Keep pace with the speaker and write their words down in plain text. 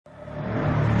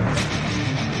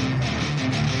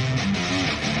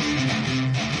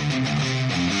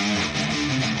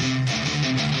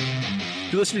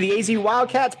listen to the AZ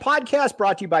Wildcats Podcast,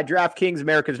 brought to you by DraftKings,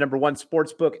 America's #1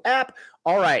 sportsbook app.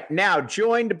 All right, now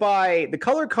joined by the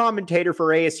color commentator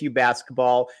for ASU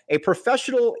basketball, a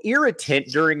professional irritant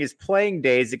during his playing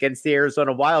days against the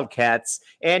Arizona Wildcats,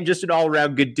 and just an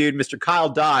all-around good dude, Mr. Kyle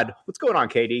Dodd. What's going on,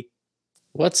 KD?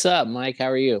 What's up, Mike? How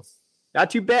are you?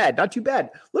 Not too bad, not too bad.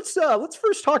 Let's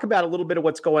first talk about a little bit of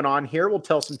what's going on here. We'll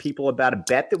tell some people about a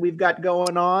bet that we've got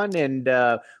going on and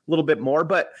a little bit more,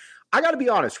 but I got to be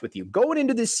honest with you. Going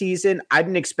into this season, I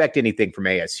didn't expect anything from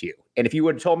ASU. And if you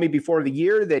would have told me before the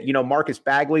year that, Marcus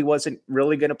Bagley wasn't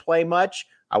really going to play much,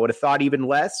 I would have thought even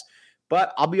less.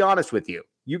 But I'll be honest with you.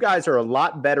 You guys are a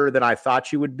lot better than I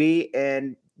thought you would be.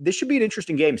 And this should be an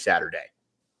interesting game Saturday.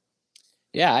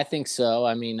 Yeah, I think so.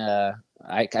 I mean,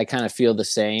 I kind of feel the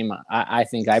same. I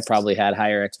think I probably had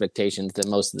higher expectations than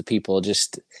most of the people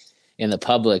just in the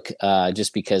public,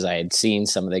 just because I had seen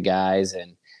some of the guys.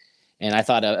 And I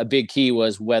thought a big key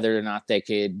was whether or not they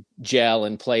could gel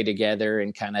and play together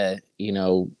and kind of,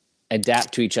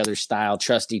 adapt to each other's style,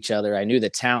 trust each other. I knew the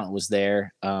talent was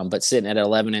there, but sitting at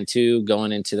 11-2,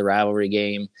 going into the rivalry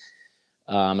game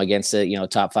against a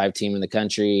top 5 team in the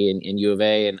country in U of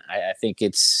A, and I think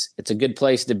it's a good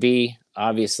place to be.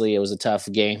 Obviously, it was a tough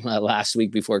game last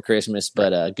week before Christmas,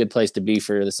 but a good place to be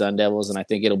for the Sun Devils, and I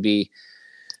think it'll be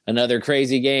another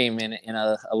crazy game in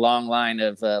a long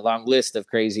list of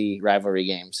crazy rivalry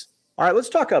games. All right, let's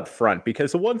talk up front,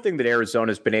 because the one thing that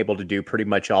Arizona's been able to do pretty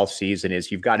much all season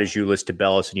is you've got Azuolas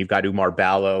Tubelis and you've got Umar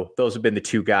Ballo. Those have been the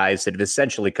two guys that have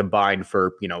essentially combined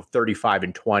for, 35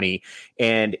 and 20.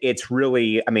 And it's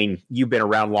really, you've been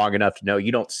around long enough to know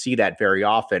you don't see that very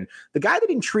often. The guy that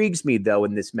intrigues me, though,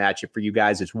 in this matchup for you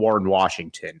guys is Warren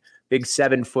Washington. Big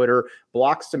 7-footer,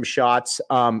 blocks some shots.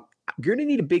 You're going to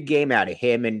need a big game out of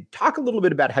him, and talk a little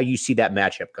bit about how you see that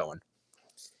matchup going.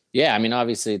 Yeah,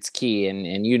 obviously it's key. And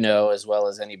as well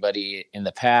as anybody in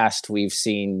the past, we've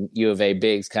seen U of A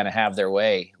bigs kind of have their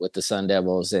way with the Sun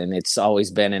Devils, and it's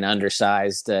always been an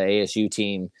undersized ASU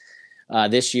team.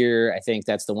 This year, I think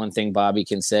that's the one thing Bobby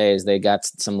can say is they got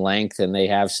some length and they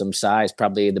have some size,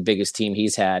 probably the biggest team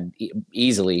he's had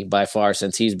easily by far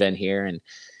since he's been here.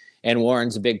 And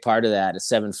Warren's a big part of that. A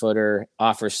 7-footer,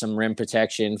 offers some rim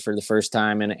protection for the first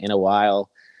time in a while.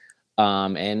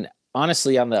 And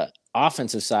honestly, on the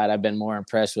offensive side, I've been more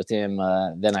impressed with him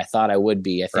than I thought I would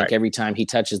be. I think Every time he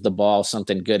touches the ball,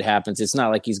 something good happens. It's not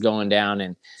like he's going down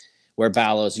and where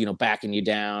Ballo's, backing you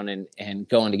down and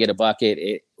going to get a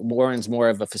bucket. Warren's more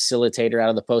of a facilitator out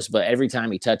of the post, but every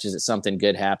time he touches it, something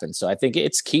good happens. So I think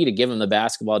it's key to give him the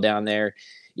basketball down there,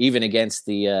 even against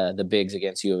the bigs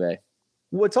against U of A.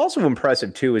 What's also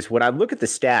impressive, too, is when I look at the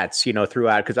stats,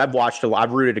 throughout, because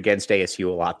I've rooted against ASU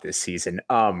a lot this season.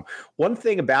 One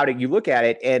thing about it, you look at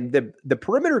it, and the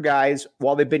perimeter guys,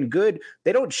 while they've been good,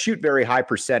 they don't shoot very high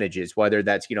percentages, whether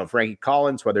that's, Frankie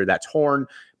Collins, whether that's Horn,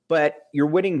 but you're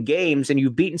winning games and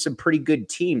you've beaten some pretty good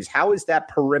teams. How has that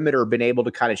perimeter been able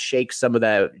to kind of shake some of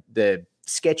the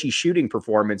sketchy shooting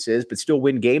performances, but still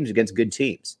win games against good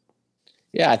teams?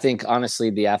 Yeah, I think honestly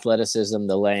the athleticism,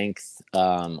 the length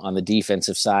on the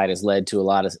defensive side has led to a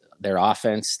lot of their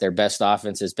offense. Their best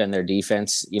offense has been their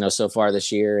defense, so far this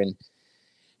year. And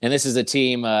this is a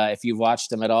team, if you've watched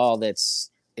them at all, they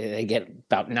get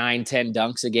about 9-10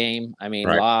 dunks a game.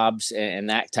 Lobs and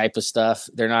that type of stuff.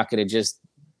 They're not going to just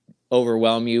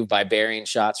overwhelm you by burying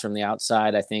shots from the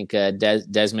outside. I think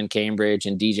Desmond Cambridge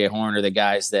and DJ Horn are the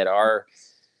guys that are,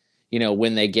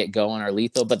 when they get going are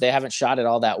lethal, but they haven't shot it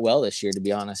all that well this year, to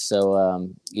be honest.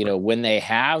 So, when they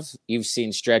have, you've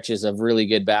seen stretches of really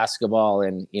good basketball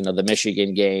and, the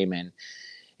Michigan game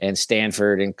and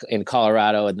Stanford and in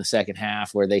Colorado in the second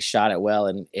half where they shot it well.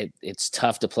 And it's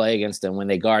tough to play against them when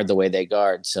they guard the way they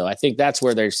guard. So I think that's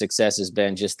where their success has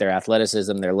been, just their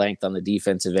athleticism, their length on the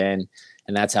defensive end.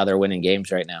 And that's how they're winning games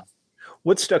right now.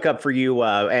 What stuck up for you,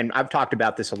 and I've talked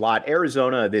about this a lot,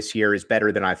 Arizona this year is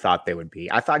better than I thought they would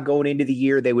be. I thought going into the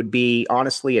year they would be,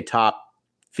 honestly, a top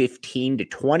 15 to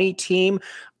 20 team.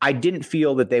 I didn't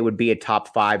feel that they would be a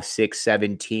top 5, 6,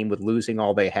 7 team with losing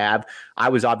all they have. I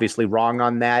was obviously wrong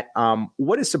on that.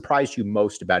 What has surprised you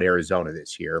most about Arizona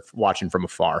this year, watching from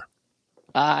afar?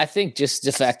 I think just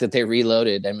the fact that they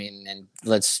reloaded. And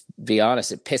let's be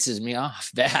honest, it pisses me off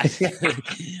bad.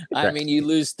 You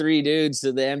lose 3 dudes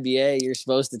to the NBA, you're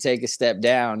supposed to take a step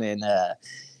down, and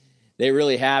they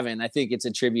really haven't. I think it's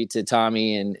a tribute to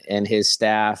Tommy and his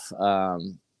staff,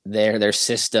 their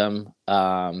system.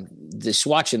 Just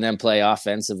watching them play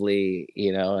offensively,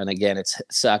 and again, it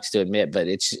sucks to admit, but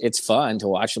it's fun to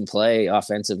watch them play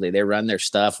offensively. They run their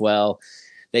stuff well.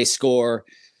 They score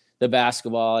the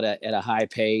basketball at a high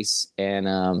pace. And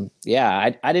I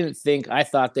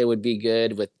thought they would be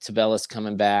good with Tabellis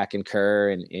coming back and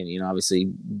Kerr and obviously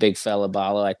big fella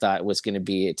Ballo. I thought was going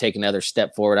to take another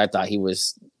step forward. I thought he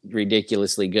was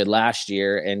ridiculously good last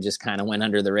year and just kind of went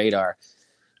under the radar.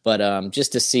 But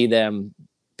just to see them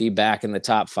be back in the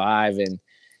top 5, and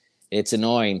it's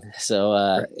annoying.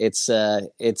 So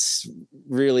it's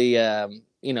really,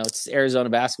 it's Arizona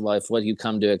basketball. If what you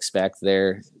come to expect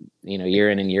there, year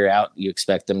in and year out, you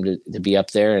expect them to be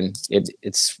up there, and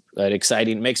it's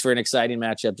makes for an exciting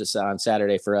matchup on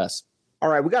Saturday for us. All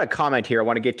right, we got a comment here I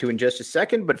want to get to in just a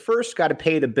second, but first got to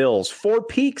pay the bills. Four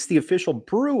Peaks, the official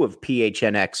brew of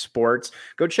PHNX Sports.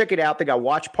 Go check it out. They got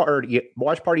watch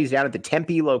parties down at the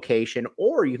Tempe location,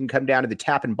 or you can come down to the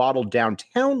Tap and Bottle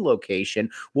downtown location.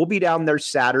 We'll be down there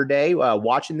Saturday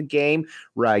watching the game,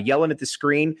 yelling at the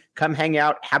screen. Come hang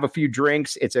out, have a few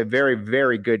drinks. It's a very,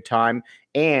 very good time.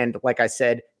 And like I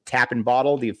said, Tap and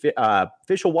Bottle, the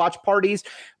official watch parties.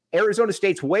 Arizona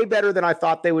State's way better than I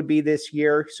thought they would be this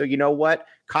year. So you know what?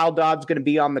 Kyle Dodd's going to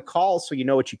be on the call. So you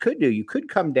know what you could do? You could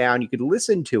come down. You could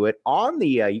listen to it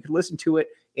you could listen to it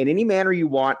in any manner you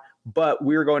want. But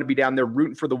we're going to be down there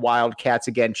rooting for the Wildcats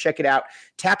again. Check it out.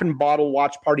 Tap and Bottle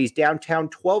watch parties downtown,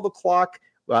 12 o'clock.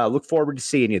 Look forward to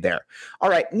seeing you there. All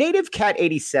right. Native Cat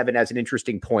 87 has an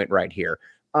interesting point right here.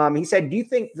 He said, do you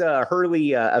think the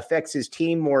Hurley affects his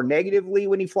team more negatively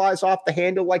when he flies off the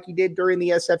handle like he did during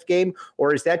the SF game?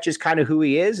 Or is that just kind of who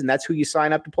he is and that's who you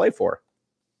sign up to play for?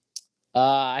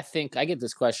 I think I get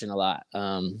this question a lot.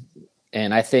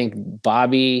 And I think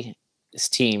Bobby's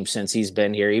team, since he's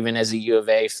been here, even as a U of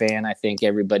A fan, I think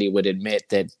everybody would admit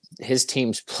that his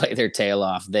teams play their tail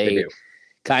off. They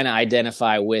kind of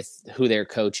identify with who their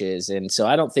coach is. And so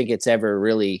I don't think it's ever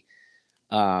really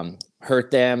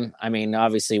hurt them. I mean,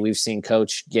 obviously we've seen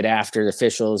coach get after the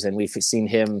officials and we've seen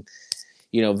him,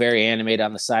 very animated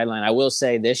on the sideline. I will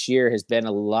say this year has been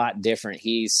a lot different.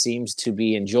 He seems to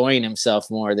be enjoying himself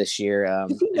more this year.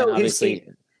 Obviously,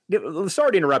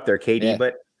 sorry to interrupt there, Katie,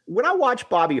 but when I watched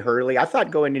Bobby Hurley, I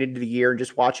thought going into the year and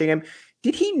just watching him,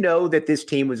 did he know that this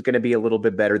team was going to be a little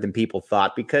bit better than people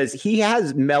thought? Because he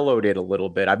has mellowed it a little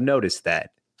bit. I've noticed that.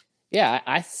 Yeah,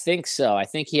 I think so. I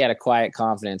think he had a quiet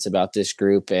confidence about this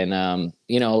group. And,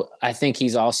 I think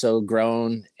he's also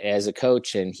grown as a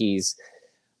coach and he's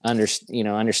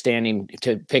understanding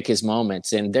to pick his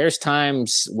moments. And there's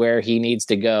times where he needs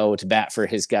to go to bat for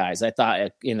his guys. I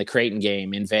thought in the Creighton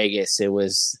game in Vegas, it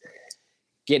was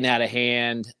getting out of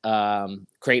hand.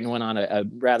 Creighton went on a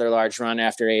rather large run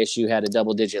after ASU had a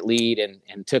double-digit lead and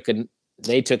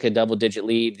they took a double-digit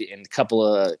lead in a couple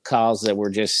of calls that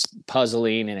were just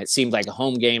puzzling, and it seemed like a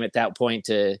home game at that point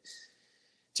to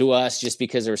us, just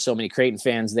because there were so many Creighton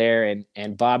fans there.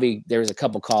 And Bobby, there was a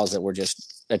couple calls that were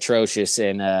just atrocious,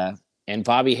 and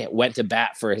Bobby went to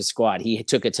bat for his squad. He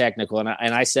took a technical, and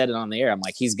I said it on the air. I'm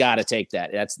like, he's got to take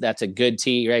that. That's a good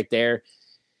tee right there.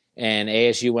 And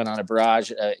ASU went on a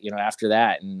barrage, after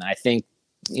that, and I think,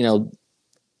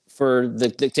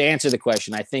 to answer the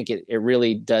question, I think it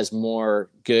really does more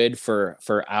good for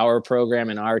our program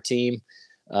and our team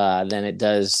than it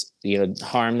does,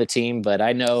 harm the team. But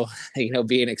I know,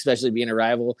 especially being a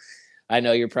rival, I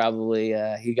know you're probably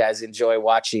you guys enjoy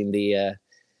watching the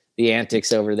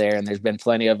antics over there, and there's been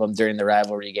plenty of them during the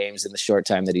rivalry games in the short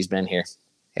time that he's been here.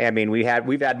 Hey, I mean, we've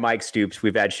had Mike Stoops,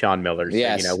 we've had Sean Miller. So,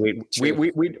 yes,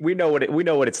 we know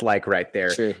what it's like right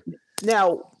there. True.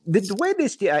 Now, the way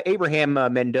this Abraham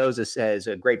Mendoza says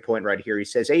a great point right here. He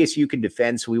says ASU can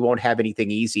defend, so we won't have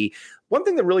anything easy. One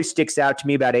thing that really sticks out to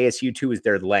me about ASU too is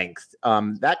their length.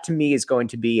 That to me is going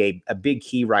to be a big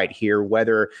key right here.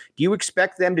 Do you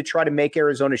expect them to try to make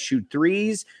Arizona shoot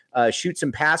threes, shoot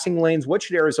some passing lanes? What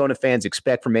should Arizona fans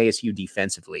expect from ASU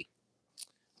defensively?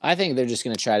 I think they're just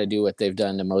going to try to do what they've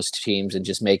done to most teams and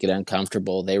just make it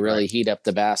uncomfortable. They really heat up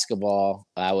the basketball.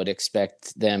 I would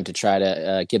expect them to try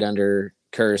to get under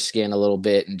Kerr's skin a little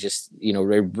bit and just,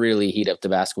 really heat up the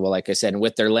basketball. Like I said, and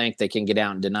with their length, they can get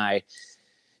out and deny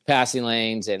passing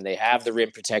lanes, and they have the rim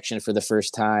protection for the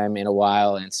first time in a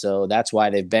while. And so that's why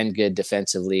they've been good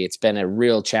defensively. It's been a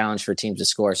real challenge for teams to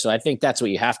score. So I think that's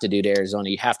what you have to do to Arizona.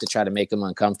 You have to try to make them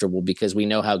uncomfortable because we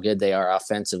know how good they are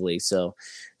offensively. So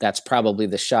that's probably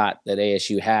the shot that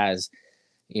ASU has,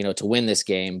 to win this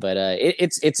game. But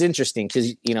it's interesting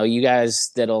because, you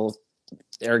guys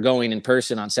are going in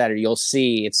person on Saturday, you'll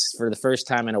see it's for the first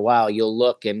time in a while, you'll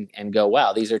look and go,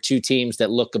 wow, these are two teams that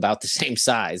look about the same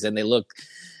size and they look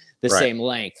the same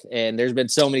length. And there's been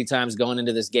so many times going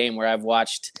into this game where I've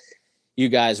watched you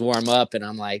guys warm up and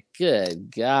I'm like,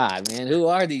 good God, man, who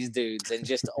are these dudes? And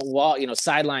just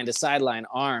sideline to sideline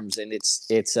arms. And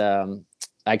it's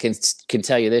I can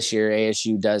tell you this year,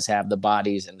 ASU does have the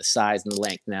bodies and the size and the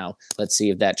length. Now, let's see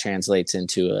if that translates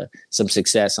into some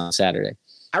success on Saturday.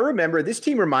 I remember this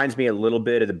team reminds me a little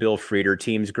bit of the Bill Frieder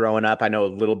teams growing up. I know a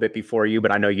little bit before you,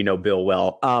 but I know you know Bill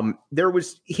well. They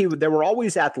were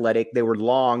always athletic, they were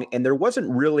long, and there wasn't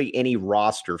really any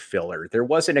roster filler. There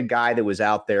wasn't a guy that was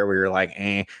out there where you're like,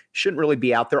 shouldn't really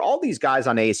be out there. All these guys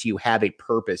on ASU have a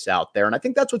purpose out there, and I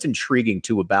think that's what's intriguing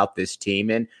too about this team.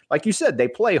 And like you said, they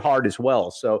play hard as well,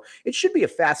 so it should be a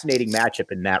fascinating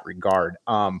matchup in that regard.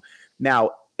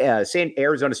 Now,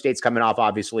 Arizona State's coming off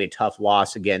obviously a tough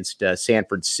loss against San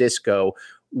Francisco.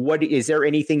 What is there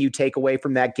anything you take away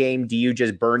from that game? Do you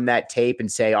just burn that tape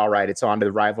and say, all right, it's on to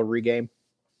the rivalry game?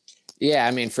 Yeah,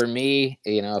 I mean, for me,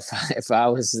 if I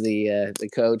was the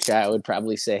coach, I would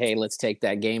probably say, hey, let's take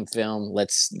that game film,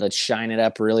 let's shine it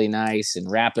up really nice and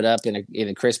wrap it up in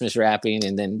a Christmas wrapping,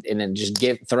 and then just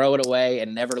throw it away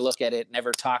and never look at it,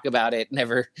 never talk about it,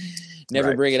 never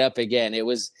right. Bring it up again. It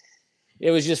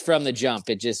was just from the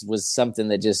jump. It just was something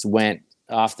that just went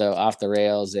off the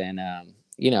rails. And,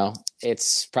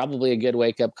 it's probably a good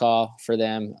wake up call for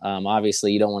them.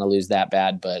 Obviously you don't want to lose that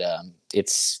bad, but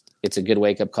it's a good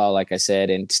wake up call, like I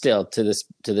said. And still to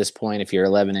this point, if you're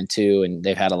 11-2 and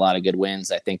they've had a lot of good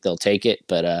wins, I think they'll take it.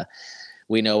 But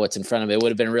we know what's in front of it. It would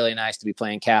have been really nice to be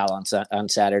playing Cal on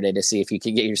Saturday to see if you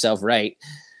could get yourself right.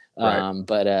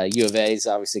 But U of A is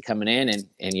obviously coming in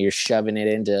and you're shoving it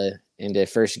into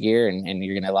first gear, and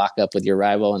you're going to lock up with your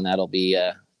rival, and that'll be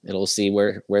it'll see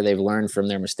where they've learned from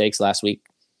their mistakes last week.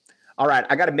 All right,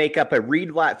 I got to make up a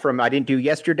read from I didn't do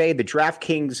yesterday. The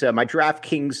DraftKings, my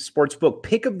DraftKings Sportsbook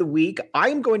pick of the week. I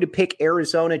am going to pick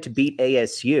Arizona to beat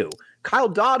ASU. Kyle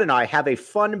Dodd and I have a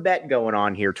fun bet going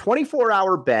on here.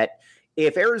 24-hour bet.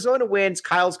 If Arizona wins,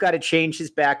 Kyle's got to change his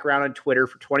background on Twitter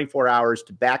for 24 hours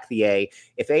to back the A.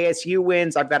 If ASU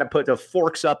wins, I've got to put the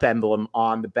Forks Up emblem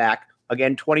on the back.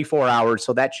 Again, 24 hours,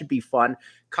 so that should be fun.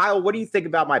 Kyle, what do you think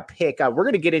about my pick? We're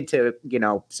going to get into,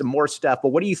 some more stuff, but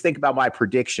what do you think about my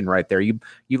prediction right there? You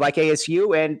like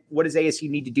ASU, and what does ASU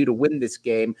need to do to win this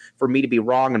game for me to be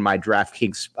wrong in my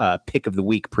DraftKings pick of the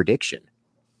week prediction?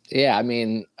 Yeah, I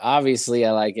mean, obviously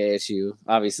I like ASU.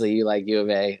 Obviously you like U of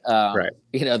A. Right.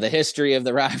 The history of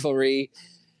the rivalry,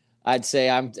 I'd say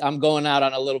I'm going out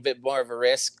on a little bit more of a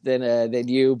risk than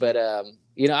you, but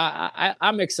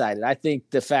I'm excited. I think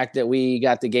the fact that we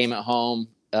got the game at home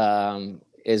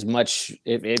is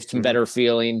it's a better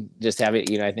feeling. Just have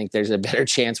it, I think there's a better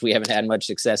chance. We haven't had much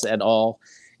success at all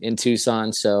in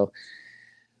Tucson. So,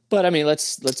 but I mean,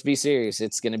 let's be serious.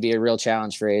 It's going to be a real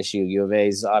challenge for ASU. U of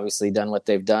A's obviously done what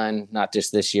they've done, not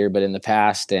just this year, but in the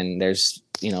past. And there's,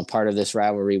 part of this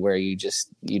rivalry where you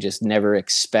just never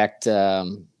expect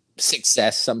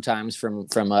success sometimes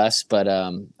from us. But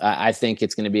I think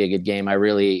it's going to be a good game. I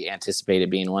really anticipate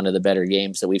it being one of the better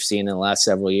games that we've seen in the last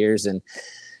several years. And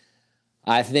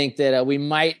I think that we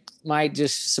might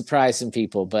just surprise some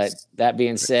people. But that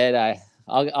being said,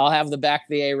 I'll have the back of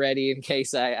the A ready in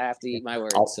case I have to eat my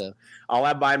words. I'll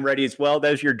have mine ready as well.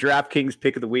 There's your DraftKings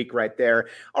pick of the week right there.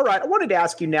 All right, I wanted to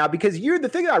ask you now, because the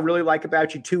thing that I really like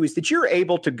about you too is that you're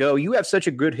able to go. You have such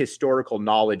a good historical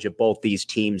knowledge of both these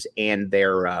teams and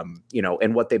their,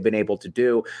 and what they've been able to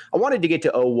do. I wanted to get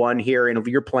to 0-1 here and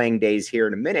your playing days here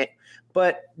in a minute.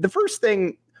 But the first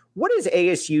thing, what does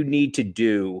ASU need to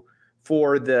do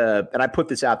and I put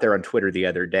this out there on Twitter the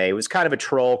other day. It was kind of a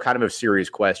troll, kind of a serious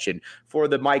question for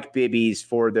the Mike Bibbies,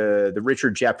 for the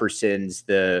Richard Jeffersons,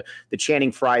 the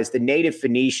Channing Frys, the native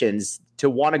Phoenicians to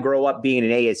want to grow up being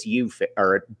an ASU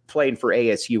or playing for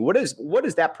ASU. What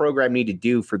does that program need to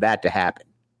do for that to happen?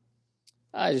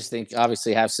 I just think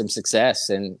obviously have some success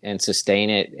and sustain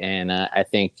it. And I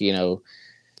think,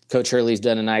 Coach Hurley's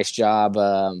done a nice job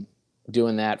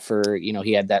doing that for,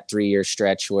 he had that 3-year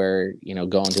stretch where,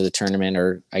 going to the tournament,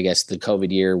 or I guess the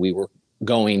COVID year, we were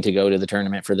going to go to the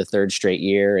tournament for the third straight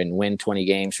year and win 20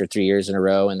 games for 3 years in a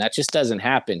row. And that just doesn't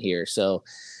happen here. So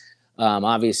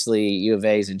obviously U of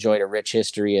A's enjoyed a rich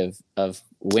history of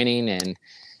winning.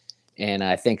 And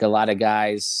I think a lot of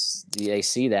guys, they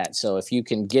see that. So if you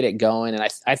can get it going, and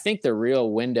I think the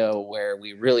real window where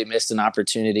we really missed an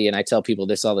opportunity, and I tell people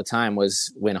this all the time,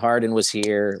 was when Harden was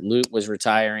here, Lute was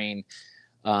retiring,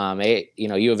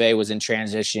 U of A was in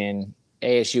transition,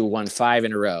 ASU won 5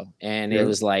 in a row. And it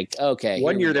was like, okay.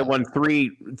 One year they won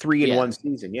three in one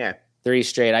season. Yeah. 3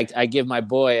 straight. I give my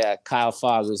boy Kyle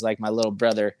Fogg, who's like my little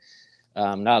brother.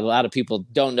 Not a lot of people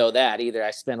don't know that either. I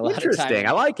spent a lot of time. Interesting.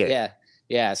 I like it.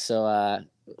 Yeah. So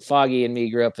Foggy and me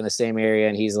grew up in the same area,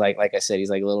 and he's like I said, he's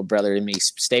like a little brother to me.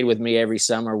 Stayed with me every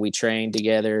summer. We trained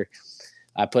together.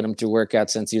 I put him through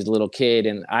workouts since he was a little kid.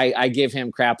 And I give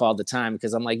him crap all the time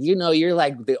because I'm like, you're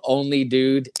like the only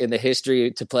dude in the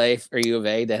history to play for U of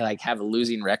A to like have a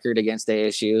losing record against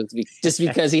ASU just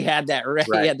because he had that,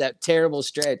 he had that terrible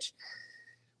stretch.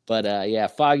 But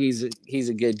Foggy's, he's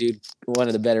a good dude. One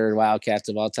of the better Wildcats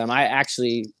of all time. I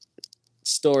actually,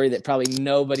 story that probably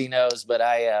nobody knows, but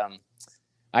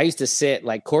I used to sit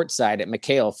like courtside at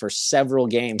McHale for several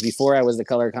games before I was the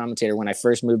color commentator. When I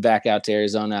first moved back out to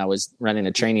Arizona, I was running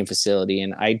a training facility,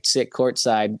 and I'd sit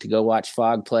courtside to go watch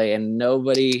Fog play, and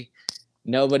nobody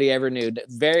ever knew.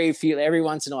 Very few. Every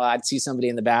once in a while, I'd see somebody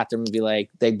in the bathroom and be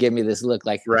like, they'd give me this look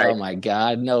like, oh my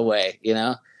God, no way,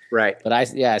 Right. But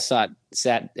I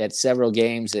sat at several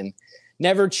games and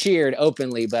never cheered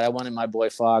openly, but I wanted my boy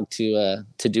Fog to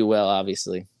do well,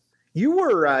 obviously.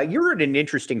 You're at an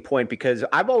interesting point because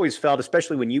I've always felt,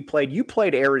 especially when you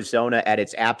played Arizona at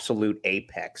its absolute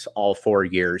apex all 4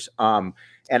 years.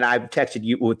 And I've texted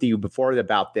you before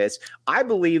about this. I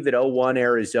believe that 01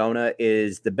 Arizona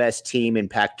is the best team in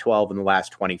Pac-12 in the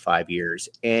last 25 years.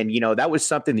 And, that was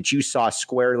something that you saw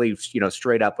squarely,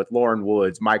 straight up with Lauren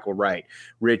Woods, Michael Wright,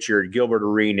 Richard, Gilbert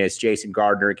Arenas, Jason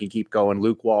Gardner, can keep going,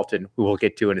 Luke Walton, who we'll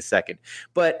get to in a second.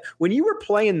 But when you were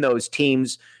playing those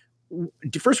teams,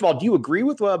 first of all, do you agree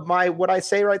with what I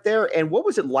say right there? And what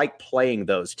was it like playing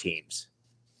those teams?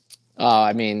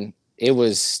 I mean, it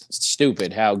was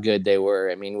stupid how good they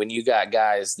were. I mean, when you got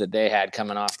guys that they had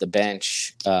coming off the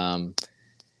bench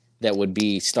that would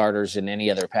be starters in any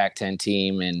other Pac-10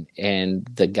 team, and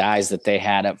the guys that they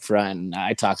had up front, and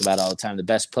I talk about all the time, the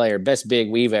best big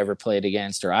we've ever played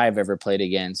against or I've ever played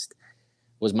against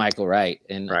was Michael Wright.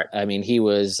 And I mean, he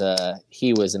was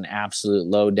an absolute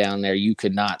load down there. You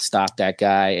could not stop that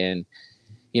guy. And,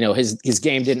 his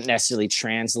game didn't necessarily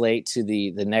translate to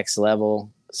the next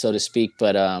level, so to speak.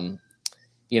 But,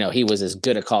 he was as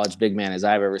good a college big man as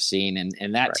I've ever seen.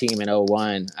 And that team in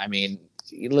 01, I mean,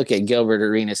 you look at Gilbert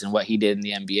Arenas and what he did in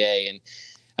the NBA. And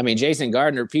I mean, Jason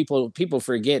Gardner, people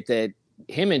forget that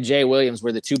him and Jay Williams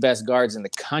were the two best guards in the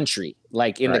country,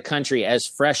 the country as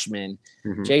freshmen.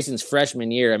 Mm-hmm. Jason's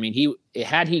freshman year, I mean,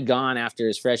 had he gone after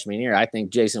his freshman year, I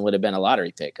think Jason would have been a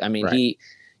lottery pick. I mean,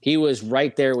 he was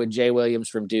right there with Jay Williams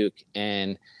from Duke,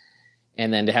 and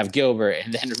then to have Gilbert,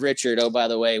 and then Richard, oh, by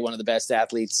the way, one of the best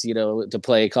athletes, to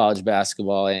play college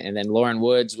basketball. And then Lauren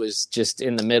Woods was just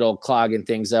in the middle, clogging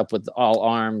things up with all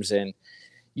arms, and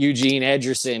Eugene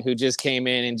Edgerson, who just came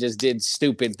in and just did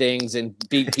stupid things and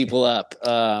beat people up.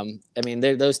 I mean,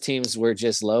 those teams were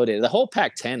just loaded. The whole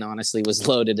Pac-10, honestly, was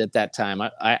loaded at that time.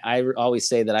 I always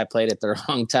say that I played at the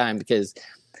wrong time because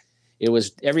it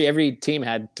was every team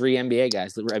had 3 NBA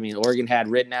guys. I mean, Oregon had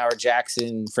Ridnour,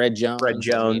 Jackson, Fred Jones. I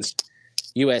mean,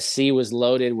 USC was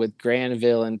loaded with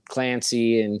Granville and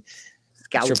Clancy and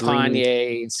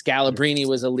Scalabrini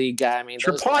was a league guy. I mean,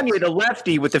 Trapani, the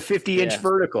lefty with the 50-inch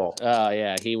vertical. Oh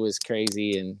yeah, he was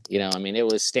crazy. And I mean, it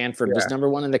was Stanford was number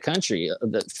 1 in the country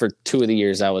for 2 of the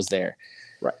years I was there.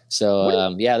 Right.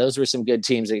 So those were some good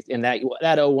teams. And that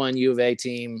 01 U of A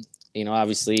team,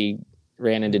 obviously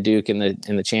ran into Duke in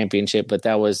the championship, but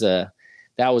that was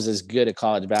as good a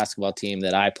college basketball team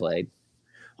that I played.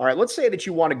 All right, let's say that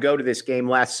you want to go to this game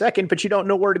last second, but you don't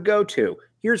know where to go to.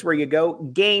 Here's where you go.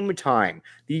 Game Time.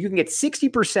 You can get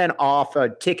 60% off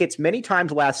tickets many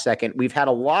times last second. We've had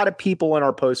a lot of people in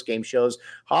our post-game shows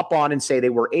hop on and say they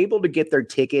were able to get their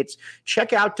tickets.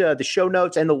 Check out the show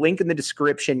notes and the link in the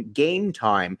description. Game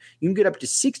Time. You can get up to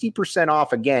 60%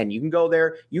 off again. You can go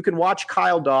there. You can watch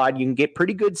Kyle Dodd. You can get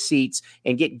pretty good seats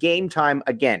and get Game Time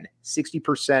again.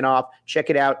 60% off. Check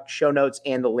it out. Show notes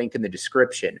and the link in the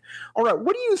description. All right.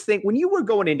 What do you think when you were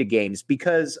going into games?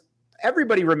 Because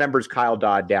everybody remembers Kyle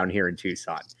Dodd down here in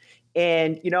Tucson.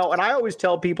 And, and I always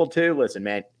tell people too, listen,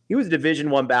 man, he was a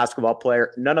Division I basketball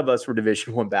player. None of us were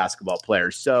Division I basketball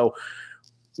players. So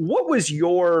what was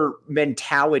your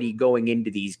mentality going into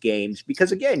these games?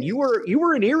 Because again, you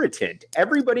were an irritant.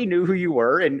 Everybody knew who you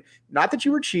were, and not that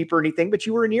you were cheap or anything, but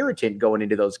you were an irritant going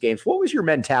into those games. What was your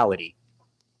mentality?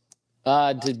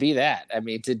 To be that. I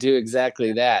mean, to do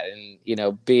exactly that. And,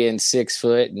 being 6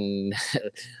 foot and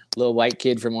little white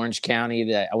kid from Orange County,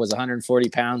 that I was 140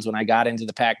 pounds when I got into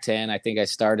the Pac-10. I think I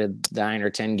started 9 or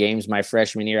 10 games my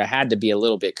freshman year. I had to be a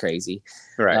little bit crazy.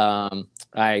 Right.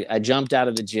 I jumped out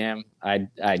of the gym. I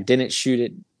didn't shoot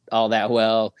it all that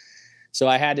well. So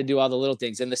I had to do all the little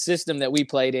things. And the system that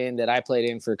I played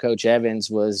in for Coach Evans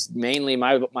was mainly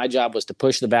my job was to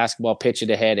push the basketball, pitch it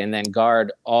ahead, and then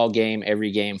guard all game,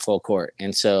 every game, full court.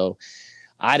 And so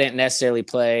I didn't necessarily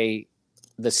play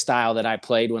the style that I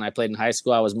played when I played in high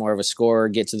school. I was more of a scorer,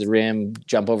 get to the rim,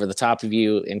 jump over the top of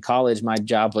you. In college, my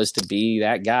job was to be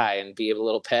that guy and be a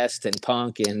little pest and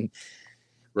punk and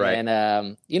Right. And,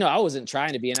 I wasn't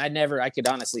trying to be, and I could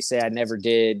honestly say I never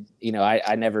did,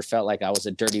 I never felt like I was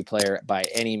a dirty player by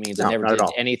any means. I never did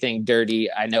anything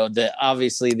dirty. I know that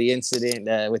obviously the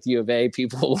incident with U of A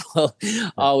people will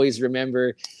always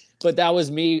remember, but that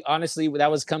was me. Honestly,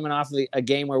 that was coming off a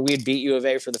game where we had beat U of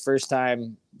A for the first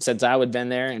time since I had been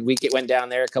there. And we went down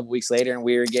there a couple weeks later and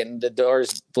we were getting the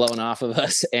doors blown off of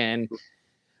us. And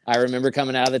I remember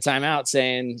coming out of the timeout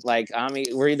saying, like,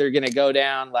 we're either going to go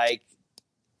down, like,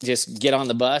 just get on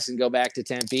the bus and go back to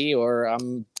Tempe, or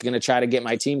I'm going to try to get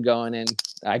my team going. And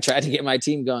I tried to get my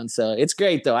team going. So it's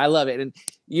great though. I love it. And,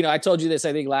 I told you this,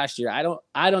 I think last year, I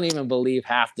don't even believe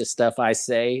half the stuff I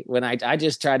say when I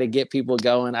just try to get people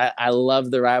going. I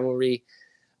love the rivalry.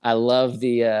 I love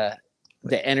the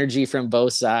energy from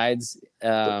both sides.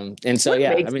 And so,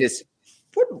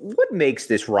 what makes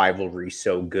this rivalry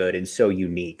so good and so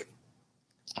unique?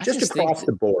 Just across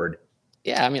the board.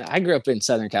 Yeah, I mean, I grew up in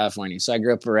Southern California, so I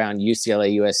grew up around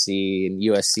UCLA, USC, and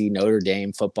USC, Notre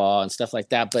Dame football and stuff like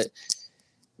that. But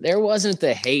there wasn't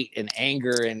the hate and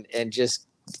anger and just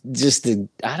the,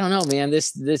 I don't know, man,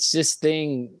 this just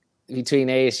thing between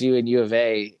ASU and U of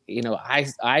A.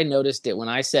 I noticed it when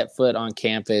I set foot on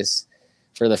campus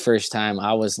for the first time.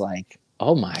 I was like,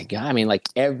 oh my God. I mean, like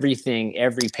everything,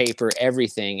 every paper,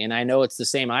 everything. And I know it's the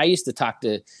same. I used to talk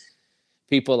to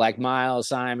people like Miles,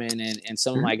 Simon, and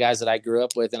some of my guys that I grew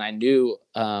up with, and I knew,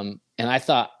 and I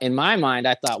thought, in my mind,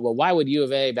 well, why would U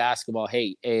of A basketball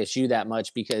hate ASU that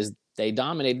much? Because they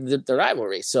dominated the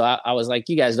rivalry. So I was like,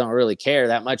 you guys don't really care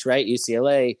that much, right?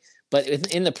 UCLA. But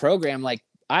in the program, like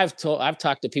I've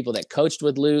talked to people that coached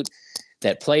with Lute,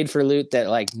 that played for Lute, that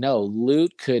like, no,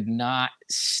 Lute could not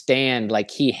stand, like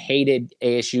he hated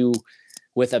ASU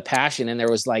with a passion. And there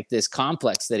was like this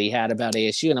complex that he had about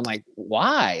ASU. And I'm like,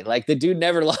 why? Like the dude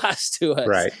never lost to us.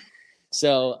 Right.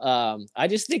 So I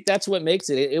just think that's what makes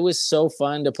it. It was so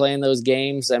fun to play in those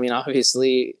games. I mean,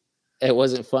 obviously it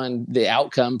wasn't fun, the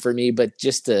outcome for me, but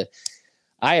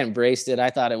I embraced it.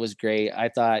 I thought it was great. I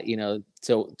thought,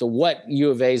 to what U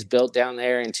of A's built down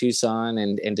there in Tucson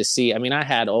and to see, I mean, I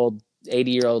had old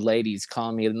 80-year-old ladies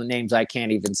calling me the names I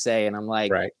can't even say. And I'm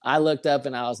like, right. I looked up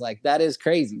and I was like, that is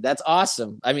crazy. That's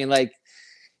awesome. I mean, like,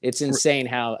 it's insane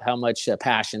how much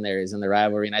passion there is in the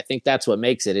rivalry. And I think that's what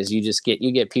makes it, is you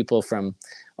get people from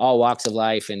all walks of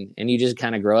life and you just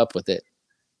kind of grow up with it.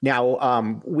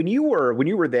 Now, when you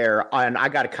were there, and I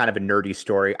got a kind of a nerdy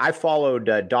story. I followed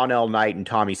Donnell Knight and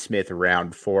Tommy Smith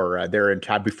around for their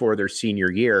time before their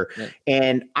senior year,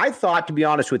 and I thought, to be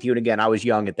honest with you, and again, I was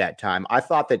young at that time, I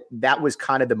thought that was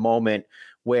kind of the moment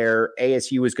where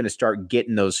ASU was going to start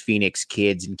getting those Phoenix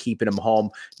kids and keeping them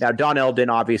home. Now, Donnell didn't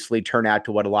obviously turn out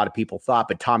to what a lot of people thought,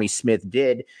 but Tommy Smith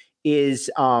did.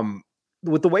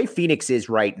 With the way Phoenix is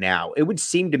right now, it would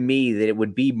seem to me that it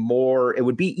would be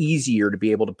easier to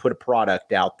be able to put a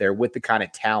product out there with the kind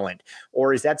of talent.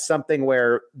 Or is that something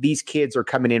where these kids are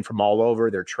coming in from all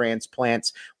over, they're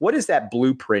transplants? What is that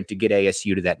blueprint to get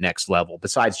ASU to that next level,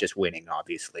 besides just winning,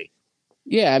 obviously?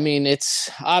 Yeah, I mean, it's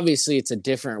a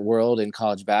different world in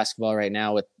college basketball right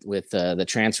now with the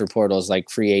transfer portals,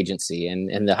 like free agency,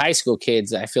 and the high school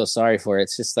kids. I feel sorry for it.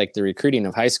 It's just like the recruiting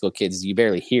of high school kids you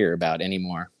barely hear about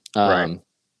anymore. Right.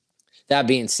 That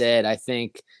being said, I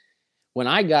think when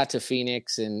I got to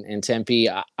Phoenix and Tempe,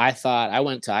 I thought, I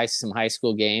went to some high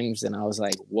school games and I was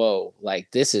like, whoa,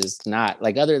 like this is not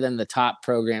like, other than the top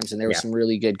programs, and there were some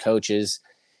really good coaches,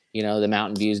 the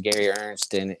Mountain View's Gary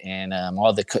Ernst and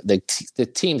all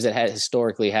the teams that had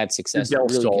historically had success. Del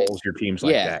Sols, your teams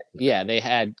like that. Yeah. They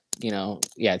had,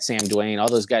 Sam Duane, all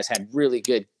those guys had really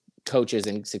good coaches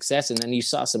and success. And then you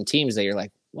saw some teams that you're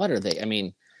like, what are they? I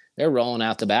mean, they're rolling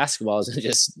out the basketballs and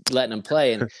just letting them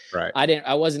play. And right.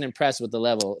 I wasn't impressed with the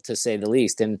level, to say the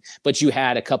least. But you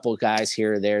had a couple of guys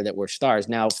here or there that were stars.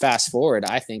 Now, fast forward,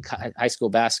 I think high school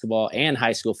basketball and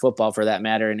high school football, for that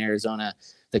matter, in Arizona,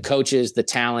 the coaches, the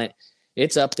talent,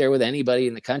 it's up there with anybody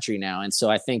in the country now. And so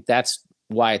I think that's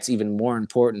why it's even more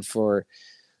important for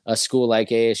a school like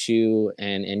ASU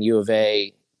and U of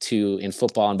A in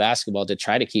football and basketball to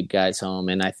try to keep guys home.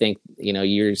 And I think,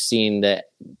 you're seeing the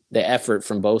effort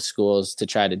from both schools to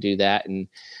try to do that. And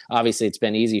obviously it's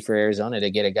been easy for Arizona to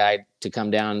get a guy to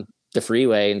come down the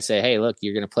freeway and say, hey, look,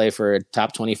 you're going to play for a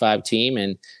top 25 team.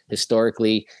 And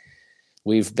historically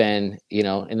we've been,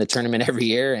 in the tournament every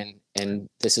year, and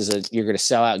this is you're going to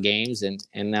sell out games.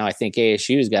 And now I think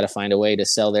ASU's got to find a way to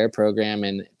sell their program.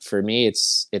 And for me,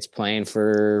 it's playing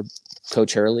for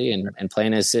Coach Hurley and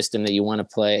playing a system that you want to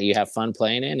play, you have fun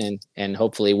playing in, and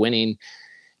hopefully winning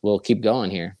will keep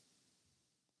going here.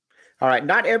 All right.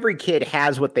 Not every kid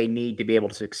has what they need to be able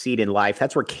to succeed in life.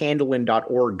 That's where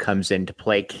Candlin.org comes into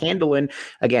play. Candlin,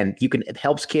 again, it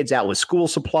helps kids out with school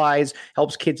supplies,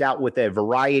 helps kids out with a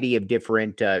variety of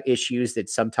different issues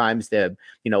that sometimes the,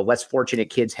 less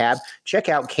fortunate kids have. Check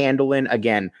out Candlin.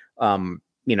 Again,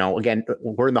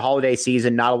 we're in the holiday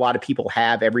season. Not a lot of people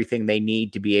have everything they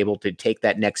need to be able to take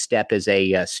that next step as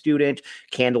a student.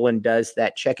 Candlin does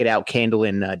that. Check it out,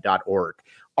 Candlin.org.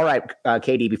 All right,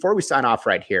 KD, before we sign off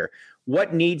right here,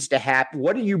 what needs to happen?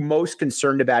 What are you most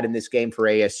concerned about in this game for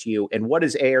ASU? And what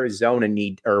does Arizona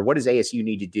need, or what does ASU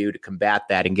need to do to combat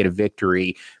that and get a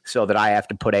victory so that I have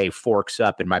to put a forks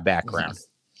up in my background?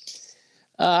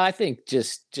 I think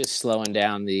just slowing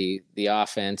down the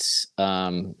offense.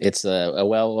 It's a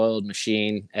well-oiled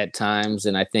machine at times.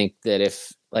 And I think that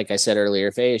if, like I said earlier,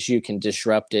 if ASU can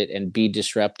disrupt it and be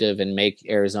disruptive and make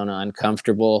Arizona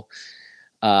uncomfortable,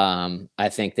 I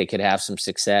think they could have some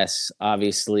success.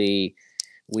 Obviously,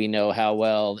 we know how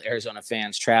well Arizona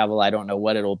fans travel. I don't know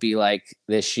what it'll be like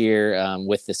this year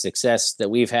with the success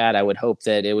that we've had. I would hope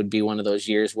that it would be one of those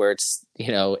years where it's,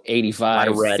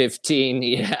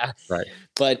 85-15. Yeah. Right.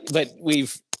 But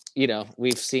we've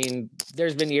seen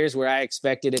there's been years where I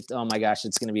expected it. Oh my gosh,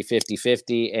 it's going to be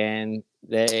 50-50. And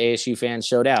the ASU fans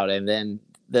showed out. And then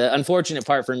the unfortunate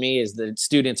part for me is the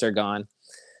students are gone.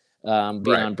 Being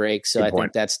right on break. So I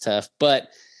think that's tough, but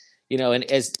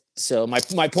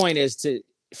my point is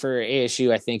for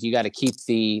ASU, I think you got to keep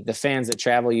the fans that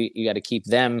travel, you got to keep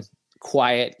them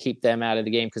quiet, keep them out of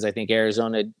the game. Cause I think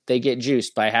Arizona, they get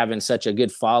juiced by having such a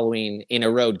good following in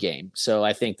a road game. So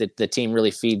I think that the team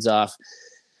really feeds off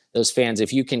those fans.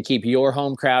 If you can keep your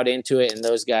home crowd into it and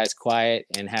those guys quiet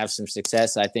and have some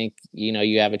success, I think,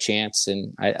 you have a chance.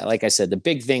 And like I said, the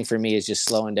big thing for me is just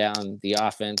slowing down the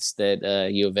offense that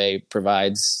U of A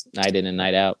provides night in and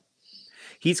night out.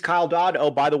 He's Kyle Dodd. Oh,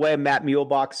 by the way, Matt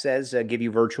Muehlbach says, give you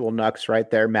virtual nucks right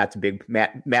there. Matt's a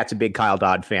big Kyle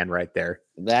Dodd fan right there.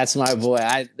 That's my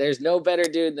boy. There's no better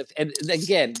dude. And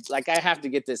again, like I have to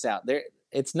get this out there.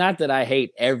 It's not that I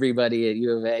hate everybody at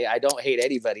U of A. I don't hate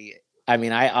anybody. I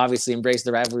mean, I obviously embrace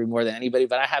the rivalry more than anybody,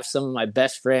 but I have some of my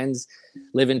best friends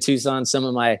live in Tucson. Some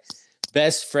of my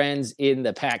best friends in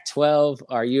the Pac-12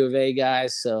 are U of A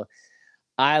guys. So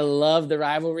I love the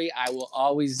rivalry. I will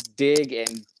always dig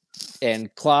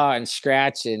and claw and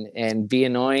scratch and be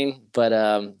annoying.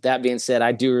 But that being said,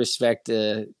 I do respect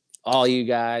all you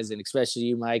guys, and especially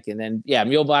you, Mike. And then,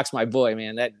 Muehlbach's my boy,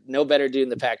 man. That no better dude in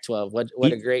the Pac-12.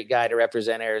 What a great guy to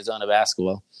represent Arizona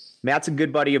basketball. Matt's a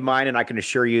good buddy of mine, and I can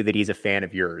assure you that he's a fan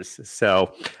of yours.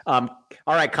 So, all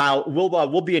right, Kyle,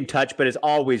 we'll be in touch. But as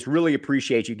always, really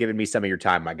appreciate you giving me some of your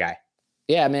time, my guy.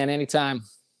 Yeah, man, anytime.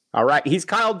 All right, he's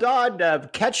Kyle Dodd.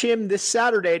 Catch him this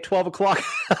Saturday at 12 o'clock.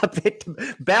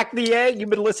 Back the A. You've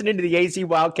been listening to the AZ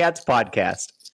Wildcats podcast.